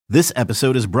This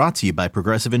episode is brought to you by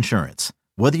Progressive Insurance.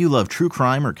 Whether you love true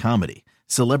crime or comedy,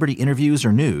 celebrity interviews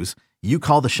or news, you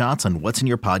call the shots on what's in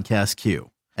your podcast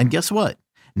queue. And guess what?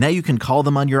 Now you can call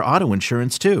them on your auto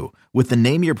insurance too with the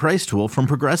Name Your Price tool from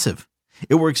Progressive.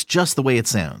 It works just the way it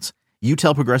sounds. You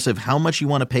tell Progressive how much you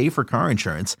want to pay for car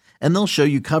insurance, and they'll show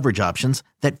you coverage options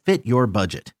that fit your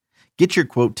budget. Get your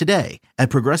quote today at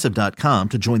Progressive.com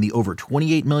to join the over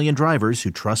 28 million drivers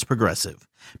who trust Progressive.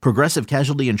 Progressive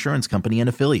Casualty Insurance Company and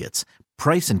Affiliates.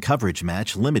 Price and coverage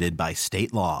match limited by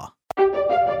state law.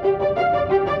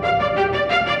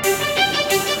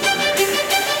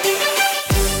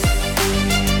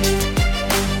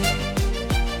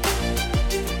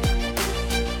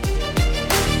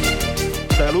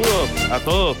 Saludos a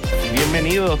todos y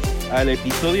bienvenidos al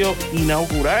episodio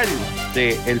inaugural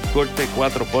de El Corte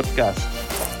 4 Podcast.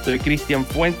 Soy Cristian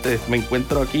Fuentes, me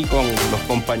encuentro aquí con los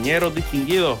compañeros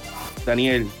distinguidos,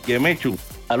 Daniel Gemechu.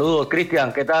 Saludos,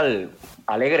 Cristian, ¿qué tal?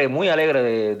 Alegre, muy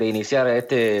alegre de iniciar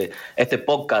este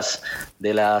podcast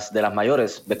de las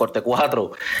mayores de Corte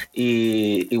 4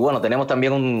 y bueno, tenemos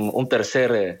también un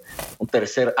tercer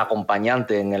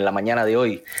acompañante en la mañana de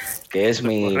hoy, que es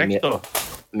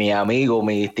mi amigo,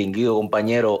 mi distinguido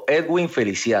compañero Edwin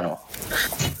Feliciano.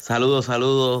 Saludos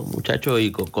muchachos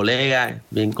y colegas,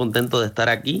 bien contento de estar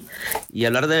aquí y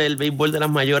hablar del béisbol de las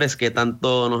mayores que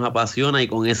tanto nos apasiona y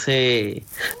con ese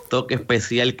toque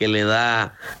especial que le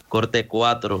da Corte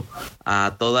 4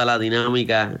 a toda la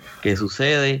dinámica que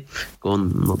sucede,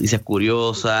 con noticias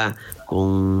curiosas,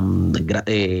 con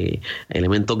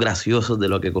elementos graciosos de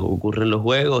lo que ocurre en los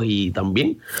juegos y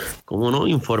también, cómo no,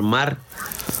 informar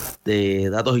de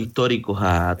datos históricos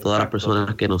a todas las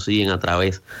personas que nos siguen a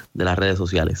través de las redes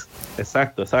sociales.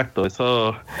 Exacto.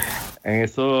 En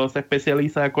eso se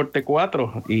especializa Corte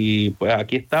 4 y pues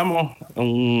aquí estamos,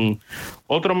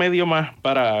 otro medio más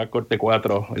para Corte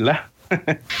 4, ¿verdad?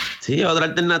 Sí, otra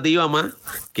alternativa más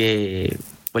que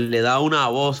pues le da una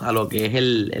voz a lo que es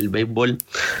el béisbol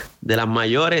de las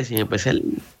mayores y en especial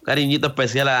un cariñito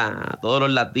especial a todos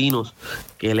los latinos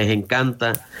que les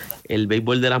encanta el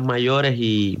béisbol de las mayores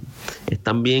y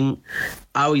están bien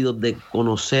ávidos de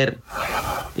conocer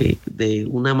de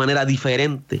una manera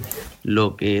diferente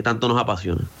lo que tanto nos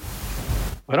apasiona.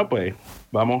 Bueno, pues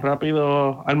vamos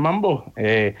rápido al mambo.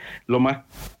 Lo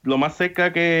más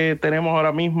cerca que tenemos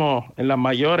ahora mismo en las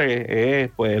mayores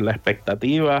es pues la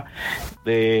expectativa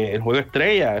del Juego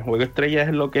Estrella. El Juego Estrella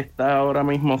es lo que está ahora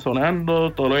mismo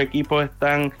sonando. Todos los equipos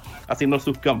están haciendo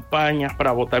sus campañas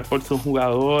para votar por sus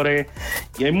jugadores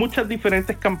y hay muchas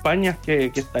diferentes campañas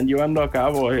que están llevando a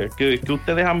cabo, que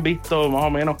ustedes han visto más o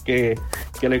menos que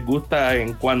les gusta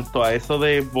en cuanto a eso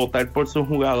de votar por sus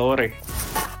jugadores.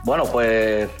 Bueno,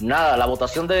 pues nada, la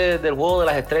votación del Juego de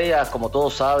las Estrellas, como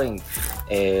todos saben,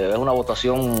 es una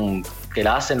votación que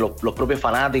la hacen los propios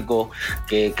fanáticos,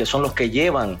 que son los que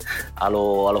llevan a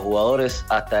los jugadores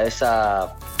hasta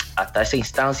esa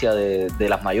instancia de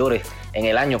las mayores en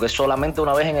el año, que es solamente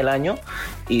una vez en el año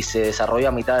y se desarrolla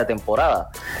a mitad de temporada.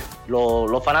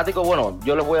 Los fanáticos, bueno,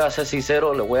 yo les voy a ser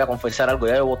sincero, les voy a confesar algo.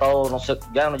 Ya he votado,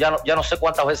 ya no sé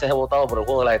cuántas veces he votado por el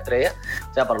Juego de las Estrellas,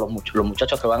 o sea, para los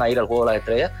muchachos que van a ir al Juego de las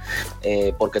Estrellas,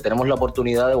 porque tenemos la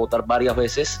oportunidad de votar varias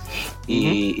veces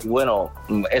y bueno,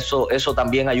 eso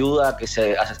también ayuda a que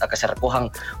se recojan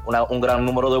un gran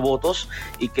número de votos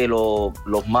y que los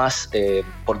más,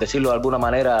 por decirlo de alguna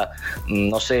manera,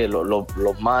 no sé,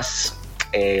 los más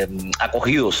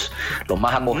acogidos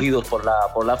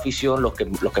por la afición, los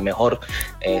que mejor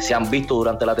se han visto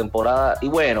durante la temporada. Y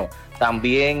bueno,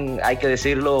 también hay que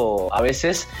decirlo, a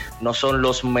veces no son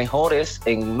los mejores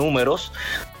en números,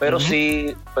 pero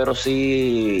sí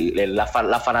la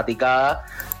fanaticada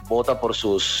vota por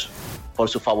sus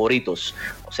favoritos.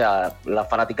 O sea, la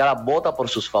fanaticada vota por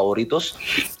sus favoritos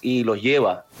y los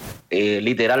lleva,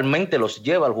 literalmente los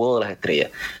lleva al Juego de las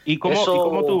Estrellas. ¿Y cómo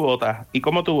tú votas?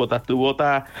 ¿Tú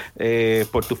votas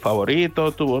por tus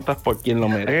favoritos? ¿Tú votas por quien lo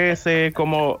merece?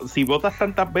 Si votas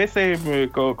tantas veces,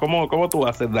 ¿cómo tú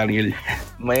haces, Daniel?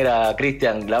 Mira,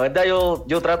 Cristian, la verdad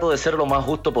yo trato de ser lo más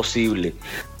justo posible,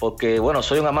 porque bueno,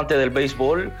 soy un amante del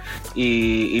béisbol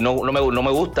y no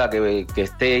me gusta que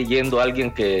esté yendo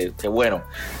alguien que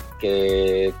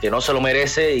no se lo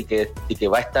merece y que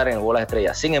va a estar en el Juego de las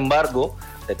Estrellas. Sin embargo,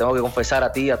 te tengo que confesar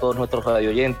a ti y a todos nuestros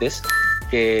radioyentes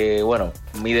que, bueno,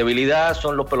 mi debilidad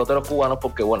son los peloteros cubanos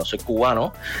porque, bueno, soy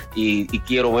cubano y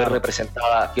quiero ver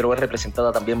representada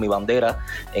también mi bandera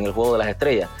en el Juego de las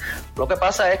Estrellas. Lo que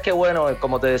pasa es que, bueno,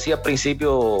 como te decía al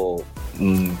principio,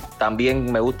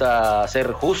 también me gusta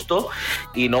ser justo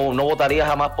y no votaría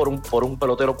jamás por un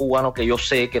pelotero cubano que yo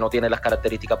sé que no tiene las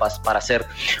características para ser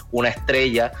una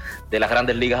estrella de las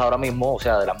grandes ligas ahora mismo, o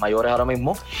sea, de las mayores ahora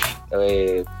mismo.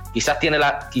 Quizás tiene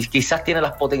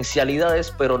las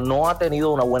potencialidades, pero no ha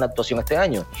tenido una buena actuación este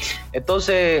año.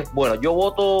 Entonces, bueno, yo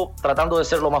voto tratando de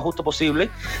ser lo más justo posible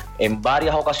en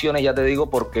varias ocasiones, ya te digo,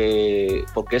 porque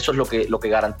eso es lo que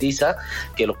garantiza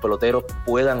que los peloteros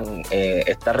puedan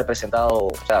estar representados,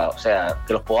 o sea,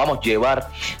 que los podamos llevar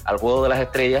al Juego de las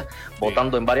Estrellas,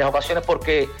 votando en varias ocasiones,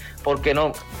 porque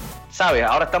no, ¿sabes?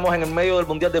 Ahora estamos en el medio del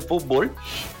Mundial de Fútbol,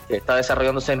 que está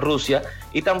desarrollándose en Rusia,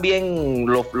 y también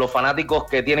los fanáticos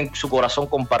que tienen su corazón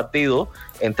compartido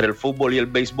entre el fútbol y el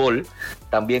béisbol,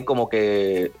 también como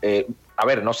que, a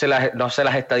ver, no sé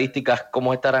las estadísticas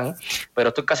cómo estarán, pero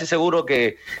estoy casi seguro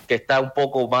que está un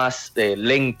poco más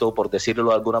lento, por decirlo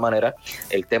de alguna manera,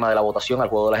 el tema de la votación al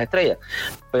Juego de las Estrellas.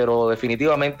 Pero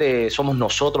definitivamente somos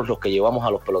nosotros los que llevamos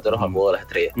a los peloteros al Juego de las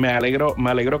Estrellas. Me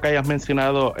alegro que hayas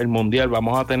mencionado el Mundial.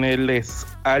 Vamos a tenerles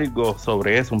algo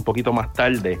sobre eso un poquito más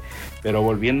tarde. Pero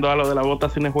volviendo a lo de la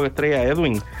votación del Juego de Estrellas,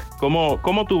 Edwin,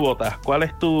 ¿cómo tú votas? ¿Cuál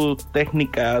es tu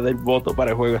técnica del voto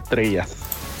para el Juego de Estrellas?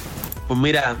 Pues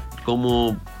mira,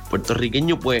 como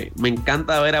puertorriqueño, pues me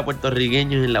encanta ver a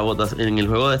puertorriqueños en la votación, en el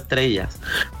Juego de Estrellas,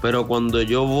 pero cuando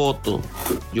yo voto,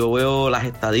 yo veo las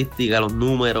estadísticas, los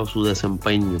números, su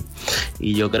desempeño,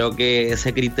 y yo creo que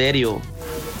ese criterio,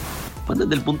 pues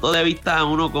desde el punto de vista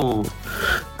uno como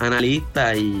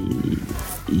analista y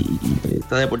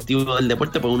deportivo del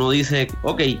deporte, pues uno dice,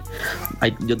 ok,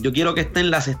 yo quiero que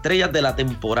estén las estrellas de la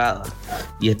temporada,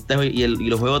 y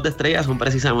los Juegos de Estrellas son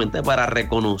precisamente para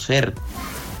reconocer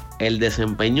el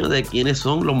desempeño de quienes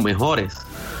son los mejores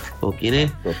o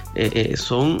quienes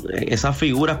son esas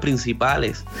figuras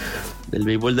principales del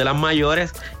béisbol de las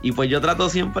mayores, y pues yo trato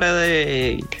siempre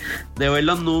de ver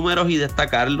los números y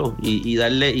destacarlos y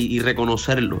darle y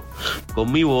reconocerlos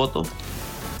con mi voto,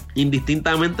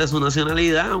 indistintamente de su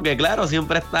nacionalidad, aunque claro,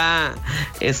 siempre está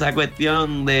esa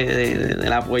cuestión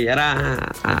de apoyar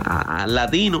al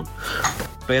latino,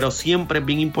 pero siempre es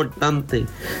bien importante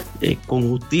con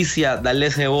justicia darle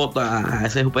ese voto a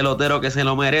ese pelotero que se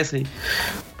lo merece,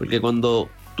 porque cuando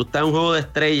tú estás en un Juego de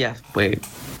Estrellas, pues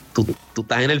tú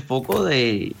estás en el foco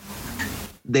de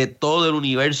todo el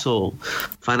universo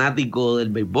fanático del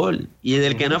béisbol y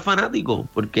del que no es fanático,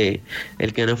 porque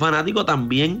el que no es fanático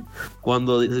también,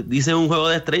 cuando dice un Juego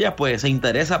de Estrellas, pues se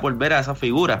interesa por ver a esa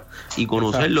figura y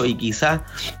conocerlo. Exacto. Y quizás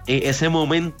ese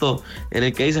momento en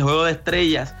el que dice Juego de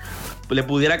Estrellas le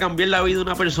pudiera cambiar la vida a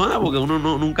una persona, porque uno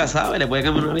nunca sabe, le puede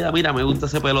cambiar una vida. Mira, me gusta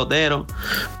ese pelotero,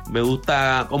 me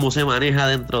gusta cómo se maneja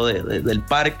dentro del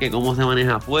parque, cómo se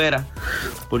maneja afuera,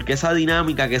 porque esa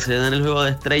dinámica que se da en el Juego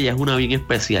de Estrellas es una bien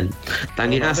especial.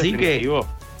 Tan es así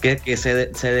que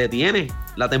se detiene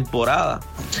la temporada.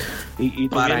 Y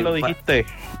tú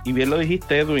bien lo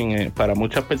dijiste, Edwin, para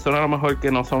muchas personas a lo mejor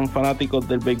que no son fanáticos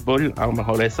del béisbol, a lo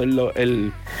mejor eso es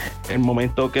el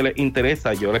momento que les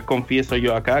interesa. Yo les confieso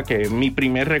acá que mi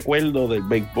primer recuerdo del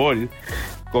béisbol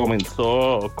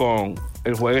comenzó con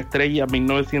el Juego de Estrellas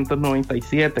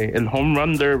 1997, el Home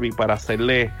Run Derby, para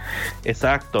serle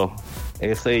exacto.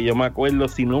 Ese yo me acuerdo,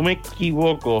 si no me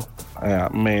equivoco,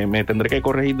 me tendré que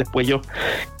corregir después yo,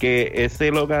 que ese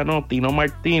lo ganó Tino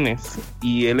Martínez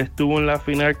y él estuvo en la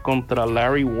final contra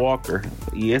Larry Walker,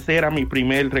 y ese era mi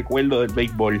primer recuerdo del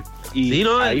béisbol. Y sí,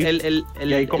 no,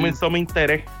 ahí comenzó mi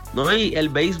interés. No, y el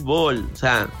béisbol, o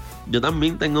sea, yo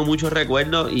también tengo muchos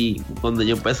recuerdos, y cuando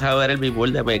yo empecé a ver el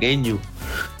béisbol de pequeño,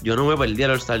 yo no me perdí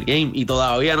el All-Star Game, y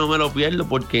todavía no me lo pierdo,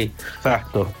 porque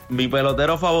exacto, mi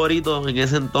pelotero favorito en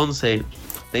ese entonces,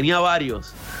 tenía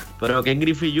varios, pero Ken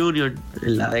Griffey Jr.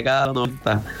 en la década de los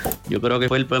 90, yo creo que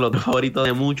fue el pelotero favorito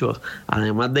de muchos,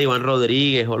 además de Iván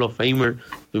Rodríguez, Hall of Famer,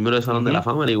 primero de Salón de la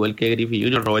Fama, al igual que Griffey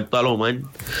Jr., Roberto Alomar.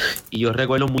 Y yo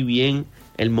recuerdo muy bien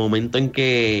el momento en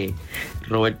que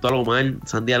Roberto Alomar,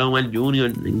 Sandy Alomar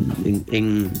Jr.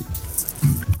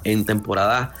 en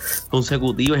temporadas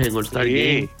consecutivas en All-Star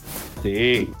Game,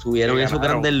 tuvieron esos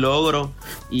grandes logros,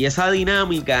 y esa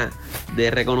dinámica de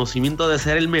reconocimiento de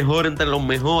ser el mejor entre los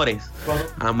mejores,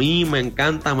 a mí me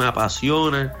encanta, me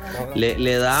apasiona,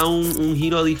 le da un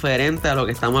giro diferente a lo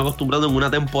que estamos acostumbrados en una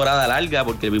temporada larga,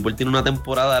 porque el béisbol tiene una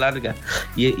temporada larga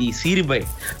y sirve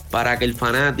para que el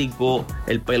fanático,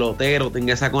 el pelotero,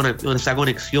 tenga esa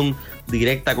conexión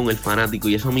directa con el fanático,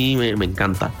 y eso a mí me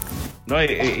encanta. No,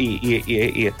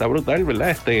 y está brutal,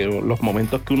 ¿verdad? Los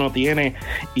momentos que uno tiene,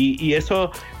 y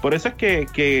eso, por eso es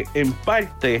que en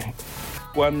parte,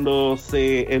 cuando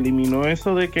se eliminó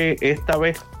eso de que esta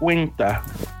vez cuenta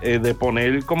de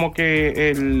poner como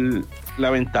que la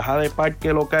ventaja de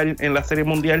parque local en la Serie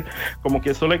Mundial, como que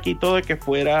eso le quitó de que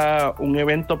fuera un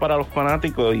evento para los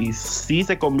fanáticos, y sí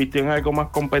se convirtió en algo más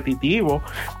competitivo,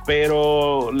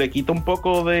 pero le quita un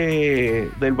poco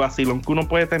del vacilón que uno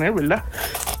puede tener, ¿verdad?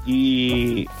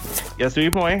 Y así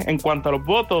mismo es. En cuanto a los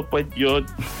votos, pues yo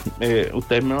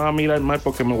ustedes me van a mirar mal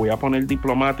porque me voy a poner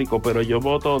diplomático, pero yo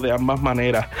voto de ambas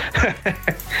maneras.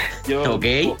 Yo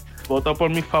voto por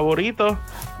mis favoritos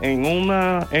en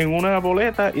una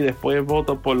boleta, y después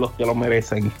voto por los que lo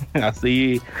merecen.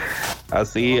 Así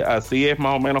es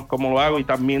más o menos como lo hago, y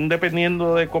también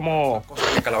dependiendo de cómo,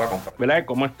 ¿verdad?,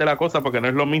 cómo esté la cosa, porque no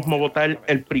es lo mismo votar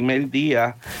el primer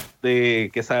día de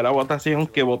que sale la votación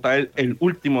que votar el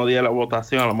último día de la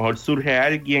votación. A lo mejor surge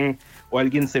alguien o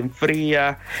alguien se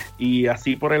enfría, y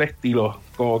así por el estilo.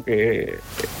 Como que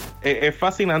es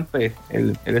fascinante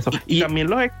eso. Y también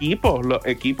los equipos,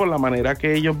 la manera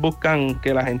que ellos buscan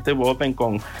que la gente voten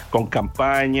con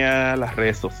campañas, las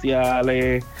redes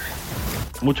sociales,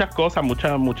 muchas cosas,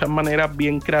 muchas maneras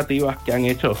bien creativas que han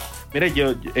hecho. Mire,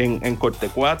 yo en Corte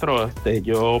 4,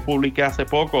 yo publiqué hace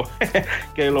poco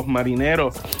que los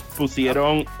Marineros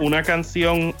pusieron una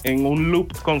canción en un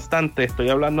loop constante. Estoy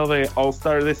hablando de All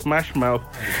Star de Smash Mouth.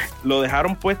 Lo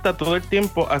dejaron puesta todo el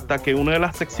tiempo hasta que una de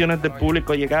las secciones del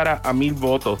público llegara a 1000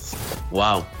 votos.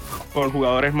 Wow. Por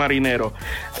jugadores marineros.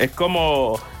 Es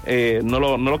como, no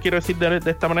lo quiero decir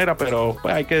de esta manera, pero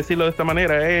pues, hay que decirlo de esta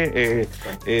manera,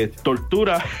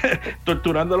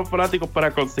 torturando a los fanáticos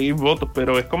para conseguir votos,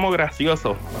 pero es como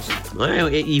gracioso.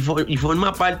 Y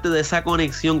forma parte de esa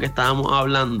conexión que estábamos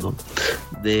hablando,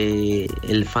 de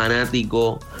el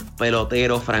fanático,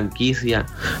 pelotero, franquicia,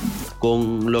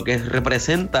 con lo que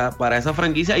representa para esa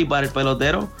franquicia y para el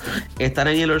pelotero estar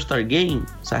en el All-Star Game.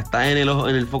 O sea, está en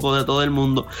el foco de todo el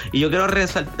mundo. Y yo quiero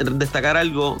destacar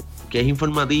algo que es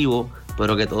informativo,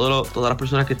 pero que todas las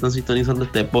personas que están sintonizando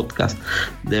este podcast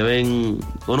deben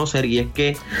conocer, y es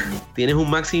que tienes un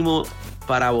máximo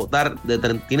para votar,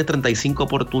 tienes 35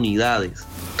 oportunidades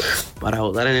para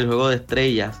votar en el Juego de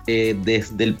Estrellas,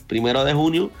 desde el 1 de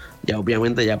junio, ya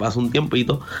obviamente ya pasa un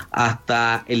tiempito,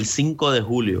 hasta el 5 de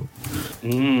julio.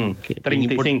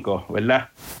 35, ¿verdad?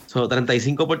 Son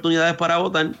 35 oportunidades para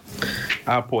votar.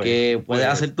 Pues, que puedes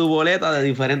hacer tu boleta de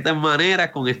diferentes maneras,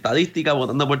 con estadísticas,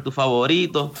 votando por tu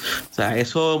favorito. O sea,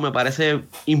 eso me parece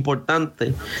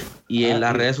importante. Y en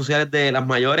las redes sociales de las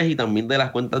mayores y también de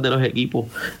las cuentas de los equipos.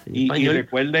 Y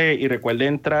recuerde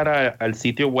entrar al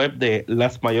sitio web de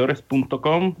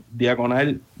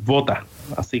lasmayores.com/vota.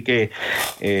 Así que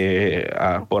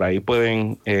por ahí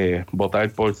pueden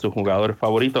votar por sus jugadores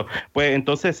favoritos. Pues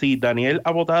entonces, si Daniel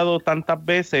ha votado tantas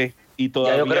veces y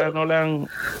todavía no le han...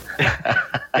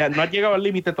 ya no ha llegado al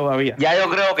límite todavía. Ya yo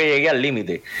creo que llegué al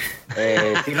límite.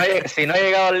 Si no he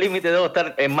llegado al límite, debo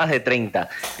estar en más de 30.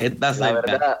 Está cerca. La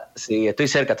verdad, sí, estoy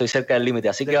cerca del límite.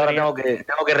 Así que ahora tengo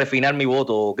que refinar mi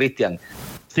voto, Cristian.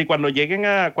 Sí, cuando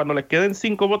les queden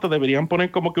 5 votos, deberían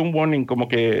poner como que un warning, como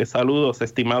que saludos,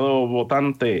 estimado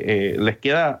votante, les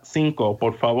queda 5,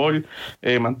 por favor,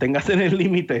 manténgase en el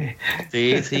límite.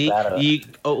 Sí, claro. Y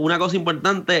una cosa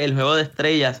importante, el Juego de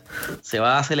Estrellas se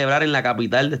va a celebrar en la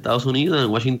capital de Estados Unidos,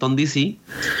 en Washington, D.C.,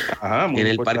 en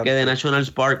el parque de National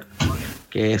Park,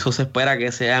 que eso se espera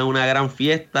que sea una gran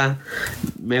fiesta.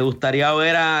 Me gustaría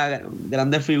ver a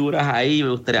grandes figuras ahí, me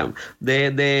gustaría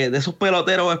de esos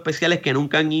peloteros especiales que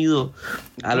nunca han ido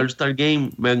al All-Star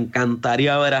Game. Me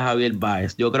encantaría ver a Javier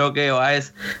Báez. Yo creo que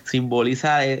Báez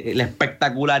simboliza la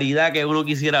espectacularidad que uno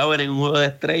quisiera ver en un Juego de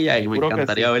Estrellas, y me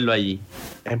encantaría verlo allí.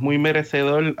 Es muy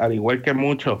merecedor, al igual que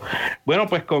muchos. Bueno,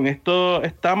 pues con esto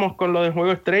estamos con lo del Juego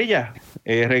de Estrellas.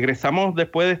 Regresamos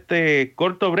después de este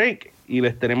corto break y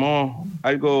les tenemos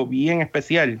algo bien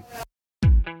especial.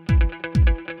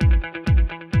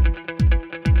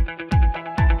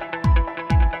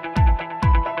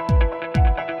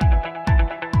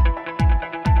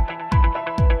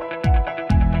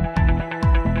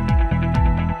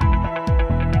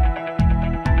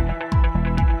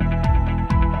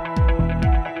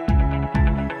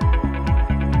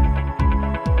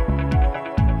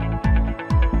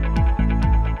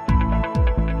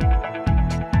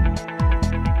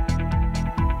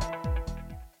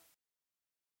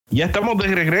 Ya estamos de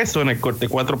regreso en el Corte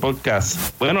 4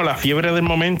 Podcast. Bueno, la fiebre del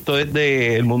momento es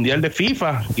del Mundial de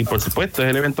FIFA, y por supuesto es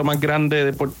el evento más grande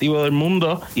deportivo del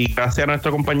mundo, y gracias a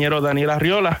nuestro compañero Daniel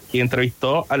Arriola, quien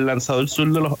entrevistó al lanzador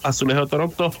sur de los Azulejos de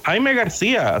Toronto, Jaime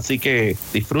García, así que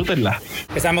disfrútenla.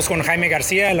 Estamos con Jaime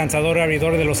García, el lanzador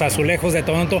abridor de los Azulejos de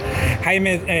Toronto.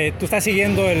 Jaime, tú estás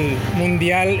siguiendo el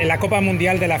Mundial, la Copa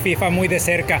Mundial de la FIFA muy de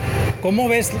cerca. ¿Cómo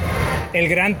ves el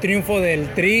gran triunfo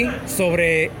del Tri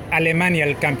sobre Alemania,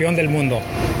 el campeón del mundo.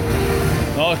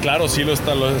 No, claro, sí, lo he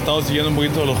estado siguiendo un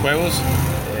poquito los juegos,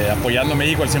 apoyando a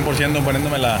México al 100%,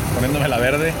 poniéndome la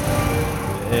verde.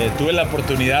 Tuve la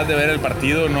oportunidad de ver el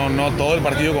partido, no todo el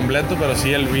partido completo, pero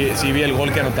sí vi el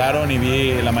gol que anotaron y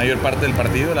vi la mayor parte del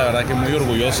partido. La verdad que muy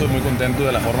orgulloso, muy contento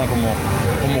de la forma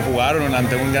como jugaron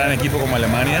ante un gran equipo como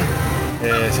Alemania.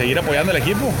 Seguir apoyando al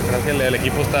equipo. Creo que el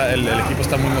equipo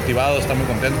está muy motivado, está muy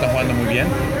contento, está jugando muy bien.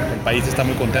 El país está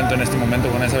muy contento en este momento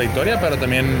con esa victoria, pero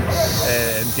también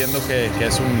entiendo que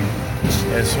es un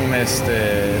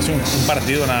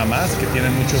partido nada más, que tiene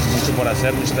mucho por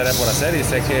hacer, mucha tarea por hacer, y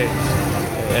sé que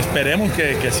esperemos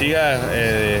que siga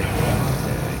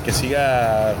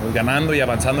ganando y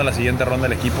avanzando a la siguiente ronda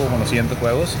del equipo con los siguientes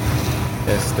juegos.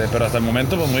 Pero hasta el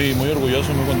momento pues muy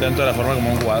orgulloso, muy contento de la forma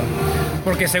como han jugado.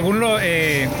 Porque según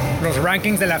los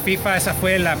rankings de la FIFA, esa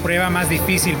fue la prueba más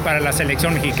difícil para la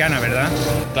selección mexicana, ¿verdad?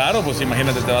 Claro, pues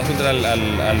imagínate, te vas contra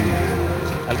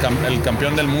el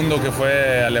campeón del mundo, que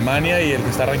fue Alemania, y el que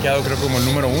está rankeado creo como el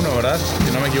número 1, ¿verdad?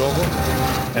 Si no me equivoco.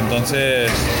 Entonces,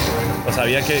 pues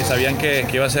sabían que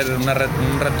iba a ser un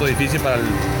reto difícil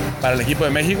para el equipo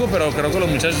de México, pero creo que los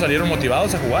muchachos salieron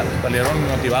motivados a jugar,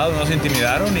 no se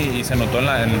intimidaron y se notó en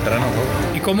el terreno de juego.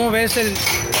 ¿Y cómo ves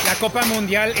la Copa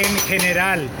Mundial en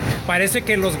general? Parece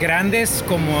que los grandes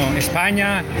como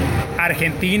España,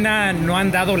 Argentina no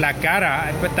han dado la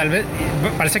cara. Tal vez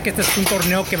parece que este es un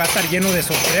torneo que va a estar lleno de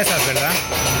sorpresas, ¿verdad?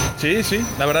 Sí.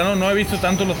 La verdad no he visto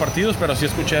tanto los partidos, pero sí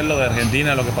escuché lo de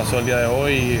Argentina, lo que pasó el día de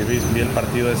hoy, y vi el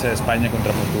partido ese de España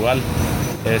contra Portugal.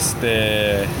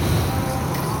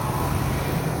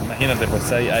 Imagínate,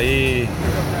 pues ahí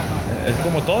es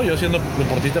como todo. Yo siendo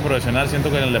deportista profesional siento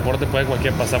que en el deporte puede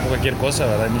pasar por cualquier cosa,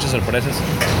 ¿verdad? Hay muchas sorpresas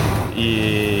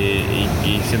y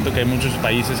siento que hay muchos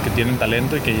países que tienen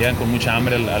talento y que llegan con mucha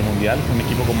hambre al mundial. Un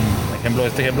equipo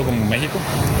como México,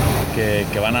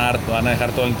 que van a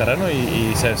dejar todo el terreno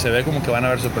y se ve como que van a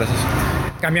haber sorpresas.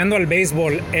 Cambiando al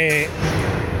béisbol, ¿qué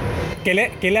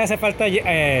le hace falta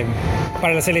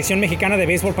para la selección mexicana de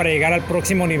béisbol para llegar al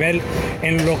próximo nivel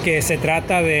en lo que se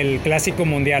trata del Clásico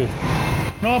Mundial?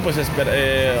 No, pues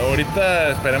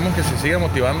ahorita esperemos que se siga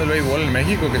motivando el béisbol en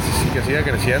México, que siga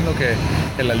creciendo, que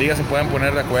las ligas se puedan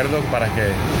poner de acuerdo para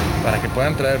que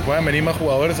puedan venir más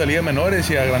jugadores a ligas menores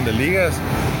y a grandes ligas.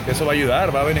 Eso va a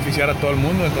ayudar, va a beneficiar a todo el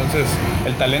mundo. Entonces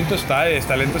el talento está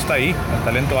ahí, el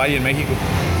talento hay en México.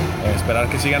 Esperar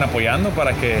que sigan apoyando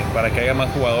para que haya más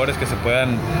jugadores que se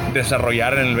puedan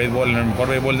desarrollar en el mejor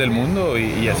béisbol del mundo,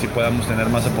 y así podamos tener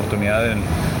más oportunidad en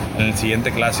el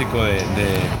siguiente clásico de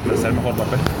hacer mejor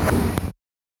papel.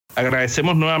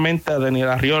 Agradecemos nuevamente a Daniel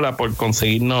Arriola por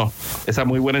conseguirnos esa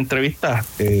muy buena entrevista.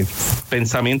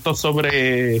 Pensamientos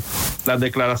sobre las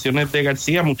declaraciones de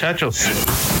García, muchachos.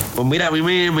 Pues mira, a mí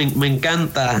me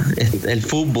encanta el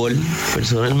fútbol,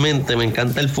 personalmente me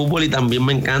encanta el fútbol, y también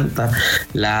me encanta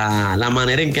la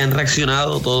manera en que han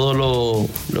reaccionado todos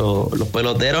los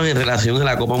peloteros en relación a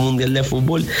la Copa Mundial de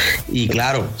Fútbol. Y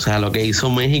claro, o sea, lo que hizo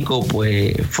México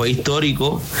pues fue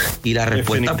histórico, y la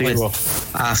respuesta Definitivo. pues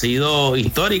ha sido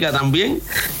histórica también.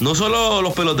 No solo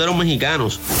los peloteros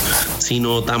mexicanos,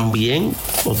 sino también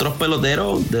otros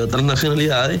peloteros de otras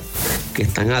nacionalidades que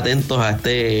están atentos a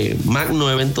este magno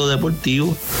evento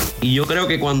deportivo. Y yo creo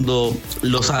que cuando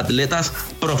los atletas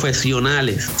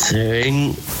profesionales se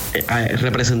ven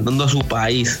representando a su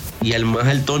país y al más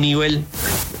alto nivel,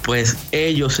 pues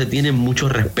ellos se tienen mucho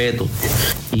respeto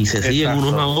y se siguen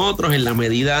unos a otros en la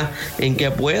medida en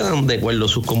que puedan, de acuerdo a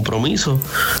sus compromisos.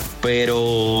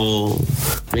 Pero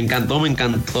me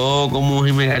encantó cómo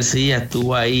Jaime García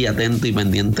estuvo ahí atento y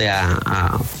pendiente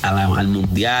al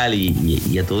mundial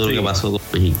y a todo lo que pasó con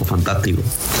México. Fantástico.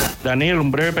 Daniel,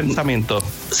 un breve pensamiento.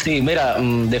 Sí, mira,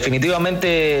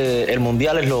 definitivamente el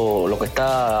mundial es lo que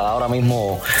está ahora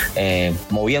mismo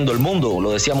moviendo el mundo,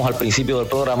 lo decíamos al principio del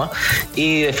programa,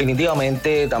 y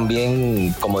definitivamente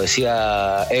también, como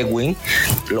decía Edwin,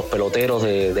 los peloteros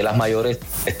de las mayores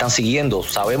están siguiendo.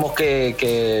 Sabemos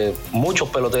que muchos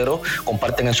peloteros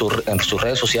comparten en sus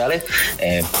redes sociales,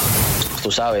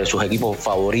 tú sabes, sus equipos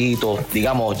favoritos,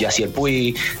 digamos Yasiel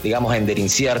Puig, digamos Ender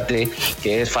Inciarte,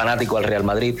 que es fanático del Real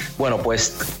Madrid. Bueno,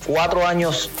 pues 4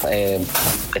 años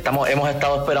hemos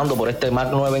estado esperando por este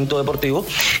magno evento deportivo,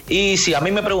 y si a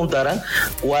mí me preguntaran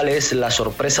cuál es la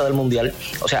sorpresa del mundial,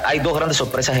 o sea, hay 2 grandes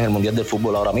sorpresas en el mundial del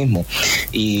fútbol ahora mismo,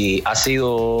 y ha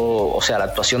sido, o sea, la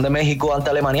actuación de México ante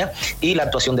Alemania y la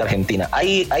actuación de Argentina.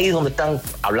 Ahí es donde están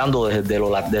hablando desde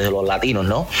los latinos,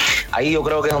 ¿no? Ahí yo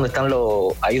creo que es donde están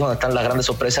las grandes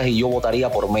sorpresas, y yo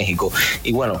votaría por México.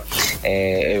 Y bueno,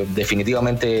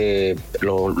 definitivamente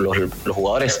los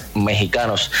jugadores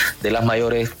mexicanos de las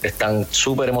mayores están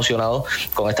súper emocionados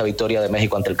con esta victoria de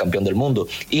México ante el campeón del mundo.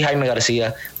 Y Jaime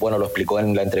García, bueno, lo explicó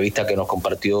en la entrevista que nos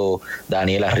compartió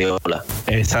Daniel Arriola.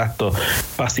 Exacto.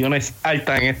 Pasiones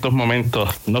altas en estos momentos.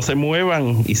 No se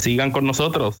muevan y sigan con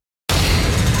nosotros.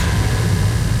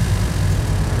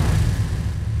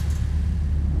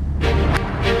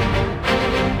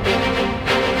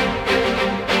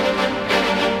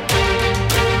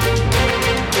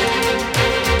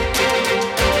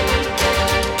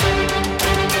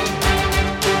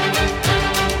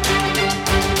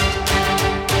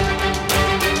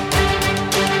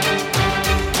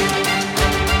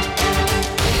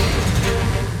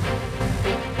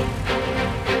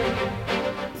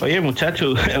 Oye,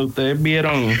 muchachos, ustedes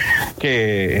vieron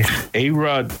que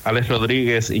A-Rod, Alex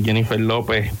Rodríguez y Jennifer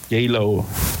López, J-Lo,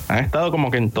 han estado como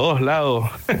que en todos lados,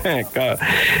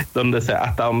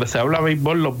 hasta donde se habla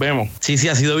béisbol los vemos. Sí,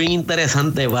 ha sido bien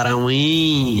interesante. Para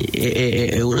mí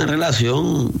es una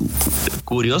relación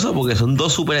curiosa porque son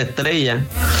dos superestrellas.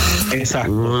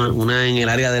 Exacto. Una en el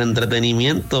área del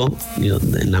entretenimiento,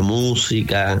 en la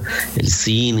música, el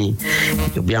cine.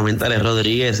 Y obviamente Alex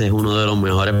Rodríguez es uno de los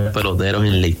mejores peloteros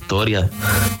en la historia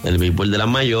del béisbol de las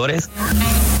mayores.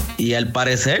 Y al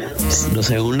parecer,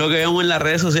 según lo que vemos en las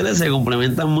redes sociales, se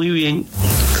complementan muy bien.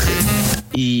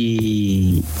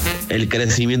 Y el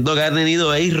crecimiento que ha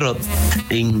tenido A-Rod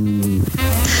en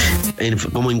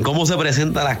cómo se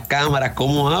presenta a las cámaras,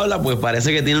 cómo habla, pues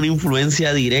parece que tiene una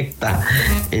influencia directa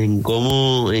en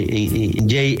cómo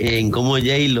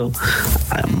J-Lo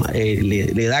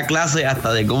le da clase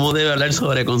hasta de cómo debe hablar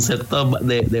sobre conceptos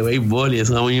de béisbol, y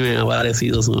eso a mí me ha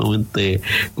parecido sumamente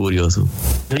curioso.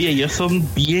 Oye, ellos son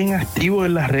bien activos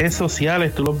en las redes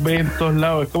sociales, tú los ves en todos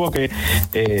lados, es como que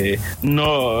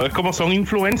no, es como son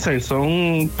influencers,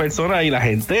 son personas, y la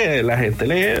gente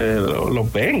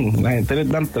los ven, la gente les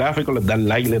dan tráfico, les dan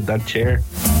like, les dan share.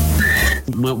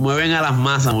 Mueven a las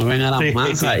masas,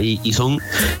 y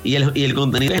el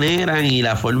contenido que generan y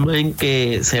la forma en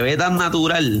que se ve tan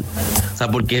natural, o sea,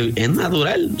 porque es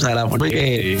natural, o sea, la forma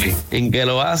en que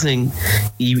lo hacen,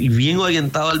 y bien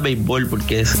orientado al béisbol,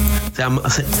 porque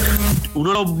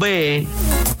uno los ve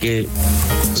que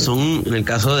son, en el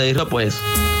caso de ellos, pues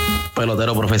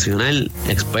pelotero profesional,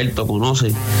 experto,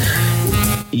 conoce.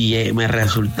 Y me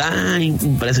resulta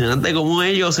impresionante cómo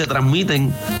ellos se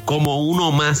transmiten como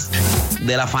uno más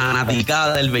de la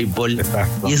fanaticada del béisbol.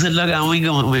 Exacto. Y eso es lo que a mí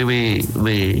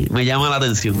me llama la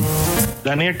atención.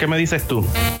 Daniel, ¿qué me dices tú?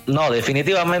 No,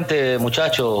 definitivamente,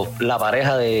 muchachos, la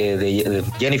pareja de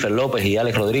Jennifer López y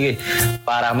Alex Rodríguez,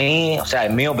 para mí, o sea,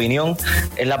 en mi opinión,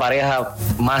 es la pareja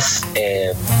más,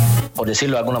 por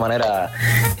decirlo de alguna manera,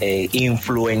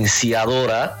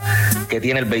 influenciadora que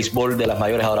tiene el béisbol de las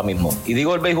mayores ahora mismo. Y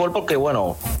digo el béisbol porque,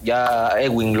 bueno, ya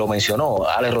Edwin lo mencionó,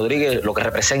 Alex Rodríguez, lo que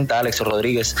representa Alex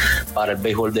Rodríguez para el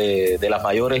béisbol de las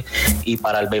mayores y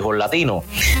para el béisbol latino,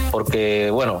 porque,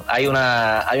 bueno, hay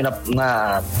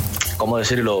una ¿cómo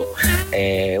decirlo?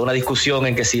 Una discusión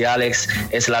en que si Alex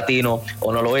es latino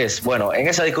o no lo es. Bueno, en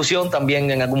esa discusión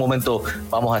también en algún momento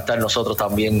vamos a estar nosotros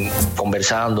también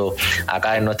conversando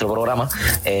acá en nuestro programa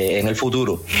en el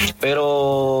futuro.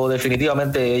 Pero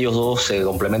definitivamente ellos dos se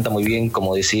complementan muy bien,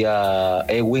 como decía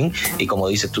Edwin y como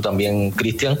dices tú también,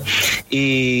 Cristian.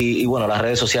 Y bueno, las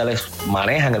redes sociales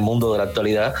manejan el mundo de la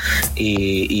actualidad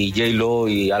y J-Lo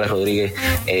y Alex Rodríguez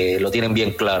lo tienen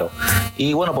bien claro.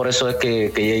 Y bueno, por eso es que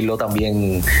J-Lo también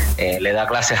le da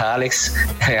clases a Alex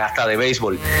hasta de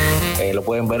béisbol. Lo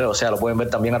pueden ver, o sea, lo pueden ver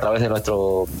también a través de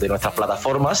nuestras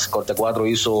plataformas. Corte 4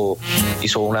 hizo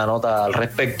una nota al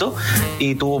respecto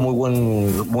y tuvo muy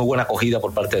buena acogida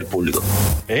por parte del público.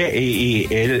 Y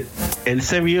él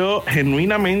se vio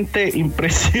genuinamente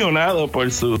impresionado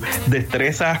por sus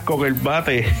destrezas con el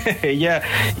bate. ella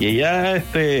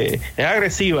es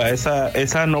agresiva,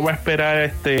 esa no va a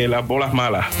esperar las bolas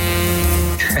malas.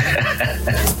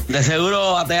 De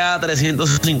seguro batea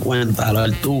 350 a lo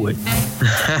Altuve.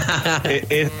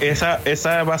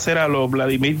 Esa va a ser a los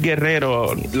Vladimir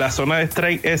Guerrero. La zona de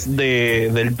strike es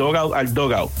del dugout al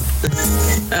dugout.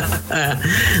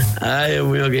 Ay, Dios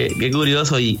mío, qué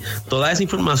curioso. Y toda esa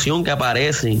información que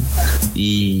aparece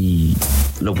y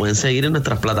lo pueden seguir en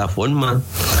nuestras plataformas,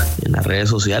 en las redes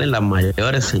sociales, las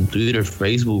mayores, en Twitter,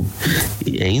 Facebook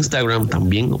e Instagram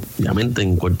también, obviamente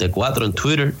en Corte 4 en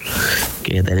Twitter,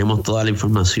 que tenemos toda la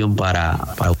información para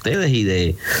ustedes y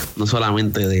de no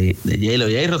solamente de J-Lo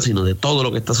y A-Rod, sino de todo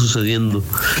lo que está sucediendo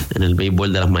en el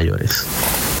béisbol de las mayores.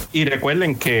 Y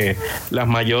recuerden que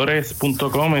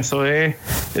lasmayores.com, eso es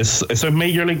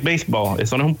Major League Baseball,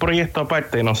 eso no es un proyecto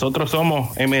aparte, nosotros somos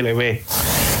MLB.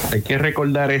 Hay que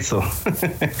recordar eso.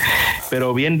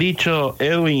 Pero bien dicho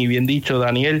Edwin y bien dicho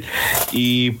Daniel.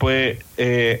 Y pues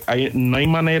no hay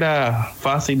manera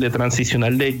fácil de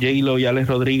transicionar de J-Lo y Alex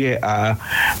Rodríguez a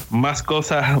más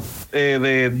cosas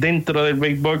de dentro del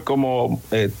béisbol, como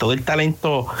todo el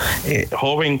talento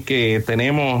joven que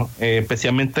tenemos,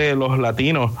 especialmente los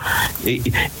latinos.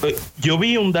 Yo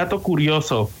vi un dato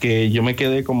curioso que yo me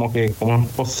quedé como que, ¿cómo es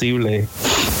posible?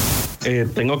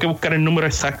 Tengo que buscar el número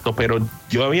exacto, pero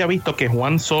yo había visto que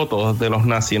Juan Soto de los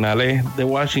Nacionales de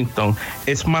Washington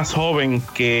es más joven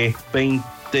que 20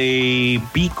 y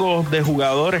pico de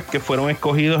jugadores que fueron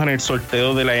escogidos en el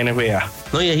sorteo de la NBA.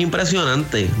 No, y es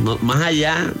impresionante, no, más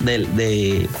allá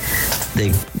de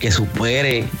que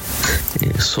supere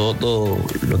Soto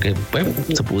lo que pues,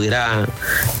 se pudiera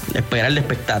esperar de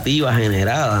expectativas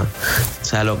generadas. O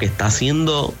sea, lo que está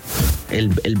haciendo el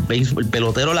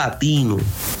pelotero latino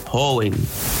joven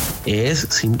es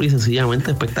simple y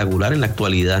sencillamente espectacular en la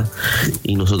actualidad,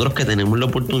 y nosotros que tenemos la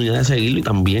oportunidad de seguirlo, y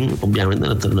también obviamente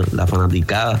la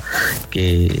fanaticada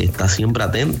que está siempre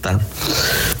atenta.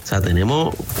 O sea,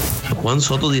 tenemos Juan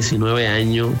Soto, 19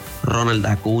 años, Ronald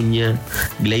Acuña,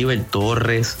 Gleyber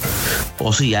Torres,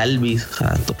 Ozzy Albies, o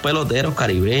sea, estos peloteros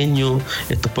caribeños,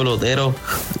 estos peloteros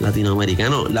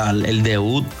latinoamericanos, el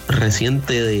debut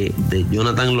reciente de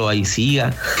Jonathan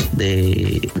Loaiziga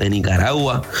de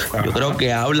Nicaragua. Yo creo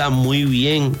que habla muy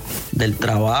bien del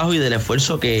trabajo y del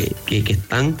esfuerzo que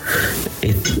están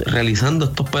realizando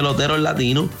estos peloteros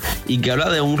latinos, y que habla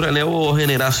de un relevo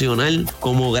generacional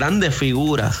como grandes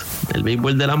figuras del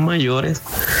béisbol de las mayores,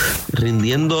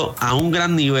 rindiendo a un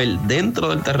gran nivel dentro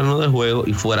del terreno de juego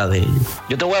y fuera de él.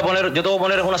 Yo te voy a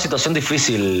poner en una situación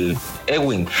difícil,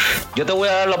 Edwin. Yo te voy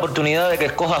a dar la oportunidad de que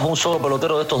escojas un solo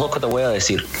pelotero de estos dos que te voy a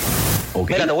decir.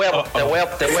 Okay. Mira, te voy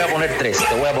a poner tres. Y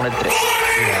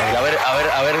a ver,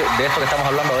 de esto que estamos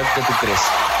hablando, a ver qué tú crees.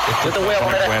 Yo te voy a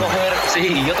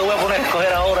poner a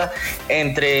escoger ahora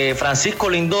entre Francisco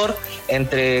Lindor,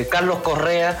 entre Carlos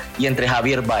Correa y entre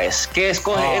Javier Báez. ¿Qué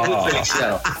escoge Edwin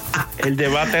Feliciano? El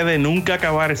debate de nunca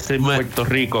acabarse en Puerto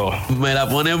Rico. Me la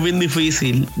pones bien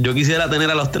difícil. Yo quisiera tener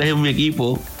a los tres en mi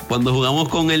equipo. Cuando jugamos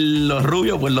con los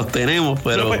rubios, pues los tenemos,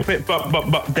 pero... No, pues,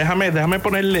 déjame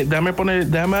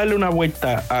darle una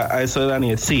vuelta a eso de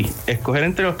Daniel. Sí, escoger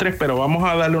entre los tres, pero vamos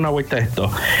a darle una vuelta a esto.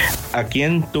 ¿A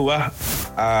quién tú vas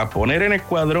a poner en el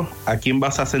cuadro? ¿A quién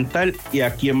vas a sentar? ¿Y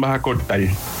a quién vas a cortar?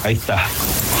 Ahí está.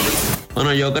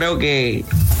 Bueno, yo creo que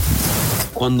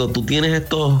cuando tú tienes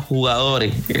estos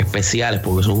jugadores especiales,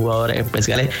 porque son jugadores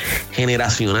especiales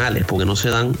generacionales, porque no se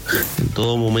dan en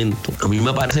todo momento, a mí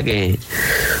me parece que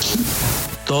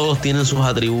todos tienen sus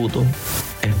atributos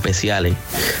especiales.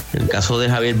 En el caso de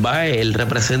Javier Báez, él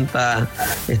representa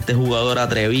este jugador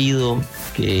atrevido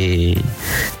que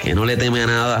no le teme a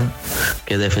nada,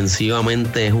 que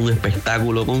defensivamente es un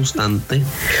espectáculo constante,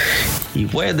 y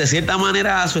pues de cierta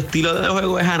manera su estilo de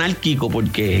juego es anárquico,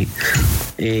 porque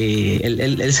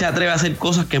él se atreve a hacer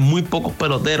cosas que muy pocos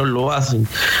peloteros lo hacen,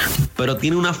 pero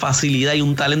tiene una facilidad y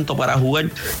un talento para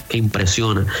jugar que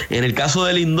impresiona. En el caso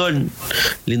de Lindor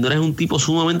es un tipo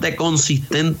sumamente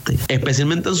consistente,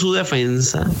 especialmente en su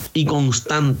defensa, y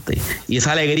constante, y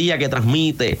esa alegría que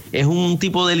transmite, es un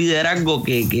tipo de liderazgo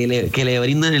que le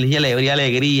brinda energía, le brinda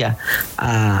alegría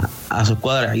a su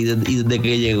escuadra, y desde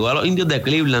que llegó a los Indios de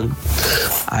Cleveland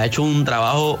ha hecho un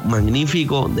trabajo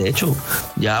magnífico. De hecho,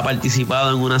 ya ha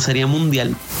participado en una serie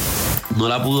mundial. No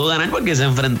la pudo ganar porque se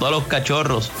enfrentó a los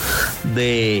Cachorros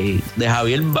de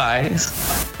Javier Báez.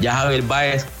 Ya Javier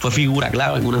Báez fue figura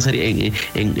clave en una serie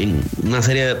en una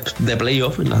serie de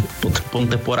playoffs, en la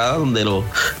temporada donde los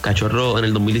Cachorros en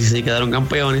el 2016 quedaron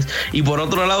campeones. Y por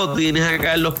otro lado tienes a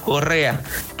Carlos Correa,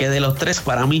 que de los tres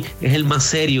para mí es el más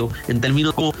serio en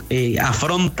términos como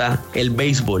afronta el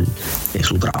béisbol,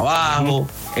 su trabajo,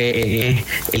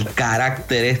 el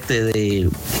carácter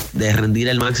de rendir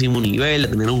al máximo nivel, de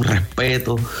tener un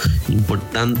respeto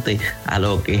importante a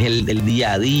lo que es el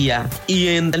día a día, y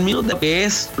en términos de que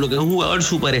es lo que es un jugador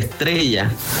superestrella.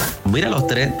 Mira, los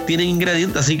tres tienen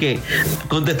ingredientes. Así que,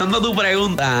 contestando a tu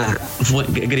pregunta,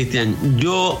 Cristian,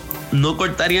 yo no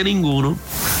cortaría ninguno.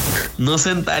 no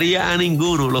sentaría a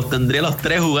ninguno, los tendría los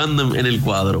tres jugando en el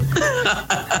cuadro.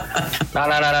 No,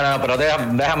 pero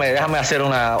déjame hacer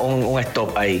un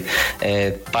stop ahí.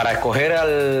 Para escoger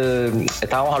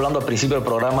estábamos hablando al principio del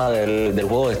programa del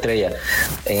juego de estrellas.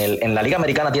 En la Liga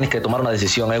Americana tienes que tomar una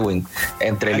decisión, Edwin,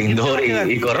 entre Lindor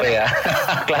y Correa.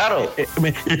 Claro.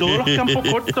 Todos los campos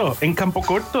cortos, en campo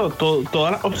corto,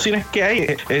 todas las opciones que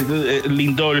hay,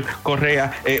 Lindor,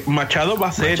 Correa, Machado va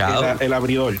a ser el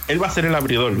abridor. Él va a ser el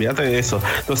abridor, fíjate de eso.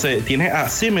 Entonces, tienes a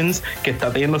Simmons, que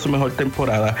está teniendo su mejor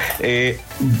temporada.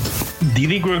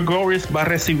 Didi Gregorius va a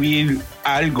recibir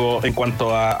algo en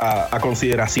cuanto a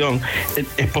consideración.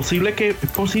 Es posible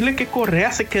que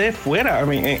Correa se quede fuera.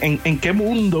 ¿En qué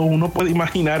mundo uno puede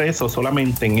imaginar eso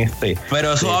solamente en este?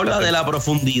 Pero eso habla de la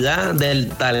profundidad del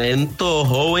talento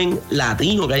joven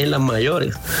latino que hay en las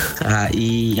mayores. O sea,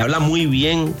 y habla muy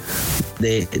bien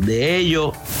de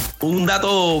ello. Un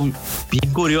dato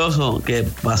bien curioso que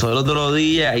pasó el otro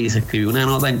día y se escribió una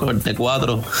nota en Corte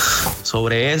 4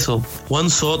 sobre eso.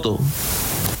 Juan Soto,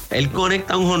 él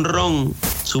conecta un jonrón,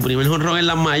 su primer jonrón en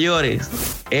las mayores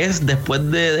es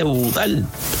después de debutar.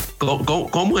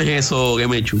 ¿Cómo es eso,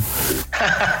 Gemechu?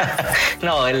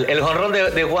 No, el jonrón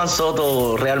de Juan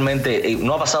Soto realmente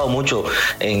no ha pasado mucho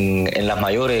en las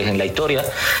mayores en la historia.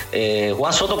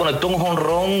 Juan Soto conectó un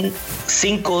jonrón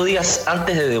 5 días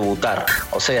antes de debutar.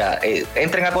 O sea,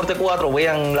 entren a Corte 4,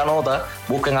 vean la nota,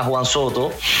 busquen a Juan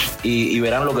Soto y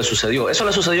verán lo que sucedió. Eso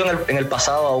le sucedió en el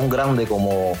pasado a un grande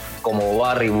como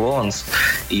Barry Bonds,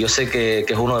 y yo sé que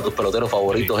es uno de tus peloteros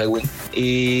favoritos, Edwin.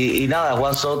 Y nada,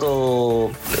 Juan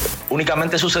Soto,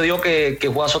 únicamente sucedió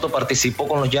que Juan Soto participó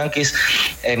con los Yankees,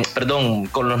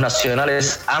 con los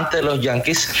Nacionales antes de los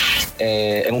Yankees,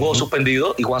 en un juego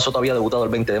suspendido, y Juan Soto había debutado el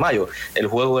 20 de mayo. El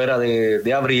juego era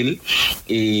de abril,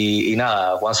 y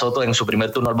nada, Juan Soto en su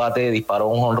primer turno al bate disparó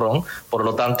un jonrón. Por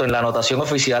lo tanto, en la anotación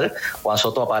oficial, Juan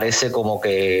Soto aparece como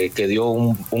que dio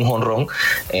un jonrón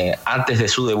antes de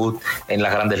su debut en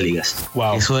las Grandes Ligas.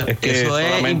 Wow, eso es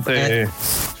impresionante.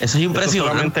 Eso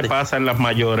solamente pasa en las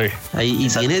mayores. Y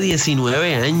tiene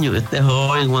 19 años este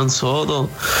joven Juan Soto.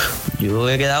 Yo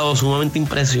he quedado sumamente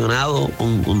impresionado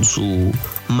con su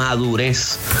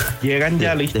madurez. Llegan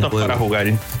ya listos para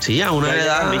jugar. Sí, a una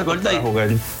edad, recuerda,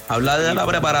 habla de la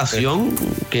preparación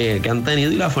que han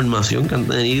tenido y la formación que han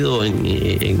tenido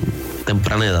en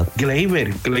temprana edad.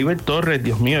 Gleyber Torres,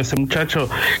 Dios mío, ese muchacho,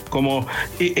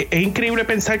 es increíble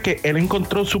pensar que él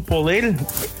encontró su poder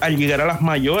al llegar a las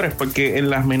mayores, porque en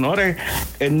las menores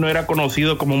él no era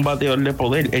conocido como un bateador de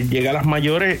poder. Él llega a las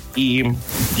mayores y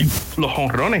los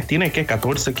jonrones tiene que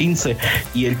 14, 15,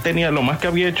 y él tenía, lo más que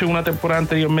había hecho en una temporada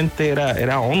anteriormente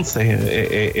era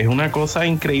 11. Es una cosa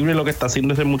increíble lo que está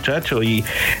haciendo ese muchacho, y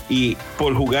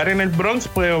por jugar en el Bronx,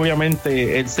 pues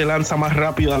obviamente él se lanza más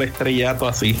rápido al estrellato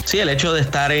así. Sí, el hecho de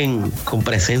estar con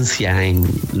presencia en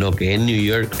lo que es New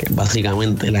York, que es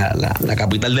básicamente la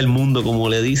capital del mundo, como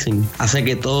le dicen, hace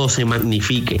que todo se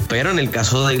magnifique. Pero en el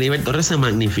caso de Gleyber Torres se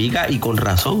magnifica, y con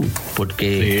razón,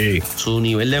 porque su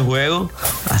nivel de juego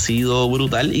ha sido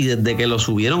brutal, y desde que lo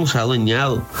subieron se ha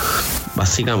adueñado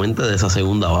básicamente de esa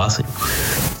segunda base,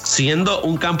 siendo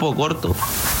un campo corto,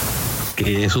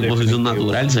 que es su posición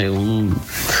natural según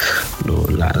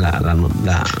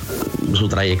su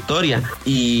trayectoria.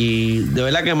 Y de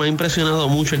verdad que me ha impresionado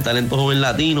mucho el talento joven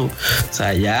latino. O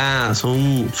sea, ya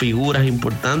son figuras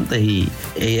importantes y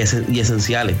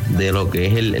esenciales de lo que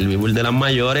es el béisbol de las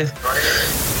mayores.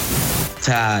 O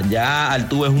sea, ya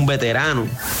Altuve es un veterano,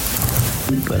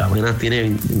 pero apenas tiene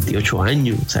 28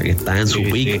 años, o sea que está en su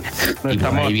pico.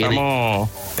 No,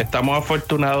 estamos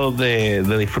afortunados de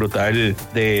disfrutar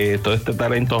de todo este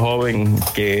talento joven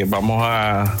que vamos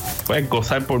a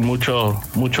gozar por muchos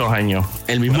años.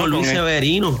 El mismo Luis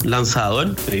Severino,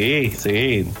 lanzador. Sí.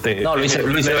 Luis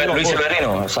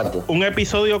Severino, exacto. Un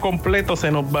episodio completo se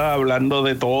nos va hablando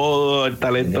de todo el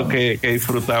talento que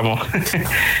disfrutamos.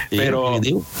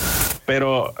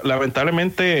 Pero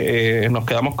lamentablemente nos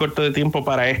quedamos cortos de tiempo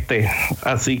para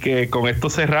así que con esto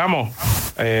cerramos.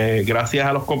 Gracias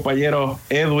a los compañeros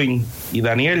Edwin y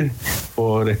Daniel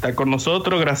por estar con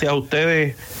nosotros. Gracias a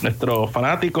ustedes, nuestros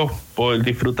fanáticos, por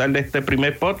disfrutar de este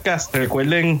primer podcast.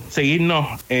 Recuerden seguirnos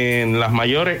en las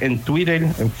mayores, en Twitter,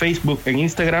 en Facebook, en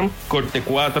Instagram, Corte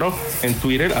 4 en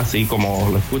Twitter, así como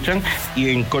lo escuchan, y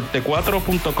en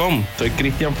corte4.com. Soy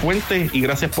Cristian Fuentes y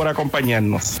gracias por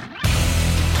acompañarnos.